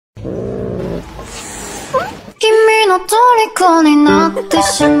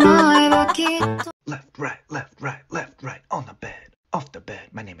Left, right, left, right, left, right, on the bed, off the bed.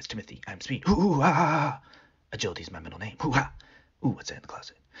 My name is Timothy. I'm speed. Ooh, ah. Agility is my middle name. Ooh, ha. Ooh, what's that in the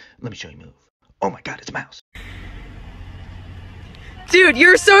closet? Let me show you move. Oh my god, it's a mouse. Dude,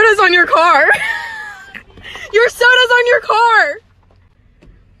 your soda's on your car. Your soda's on your car.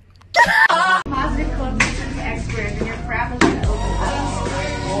 Positive coefficient to X squared, and your crap is going to open.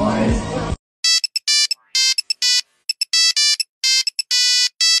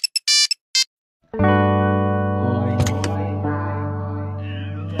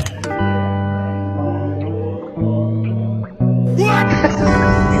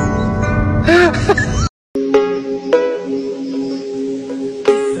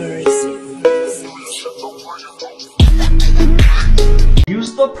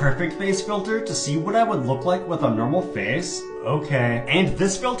 Use the perfect face filter to see what I would look like with a normal face. Okay. And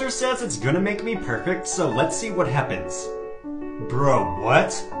this filter says it's gonna make me perfect, so let's see what happens. Bro,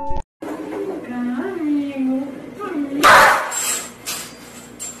 what?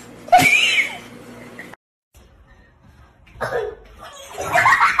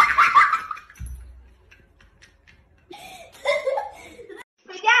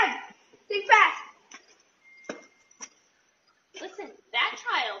 Hey Dad, think fast. Listen, that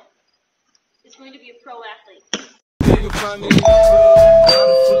child is going to be a pro athlete.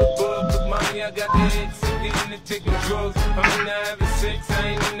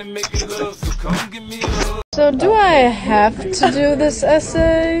 So do I have to do this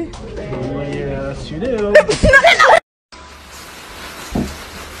essay? Yes, you do.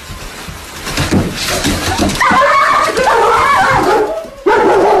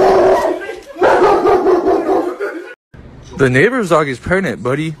 The neighbor's dog is pregnant,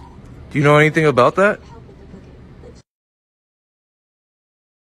 buddy. Do you know anything about that?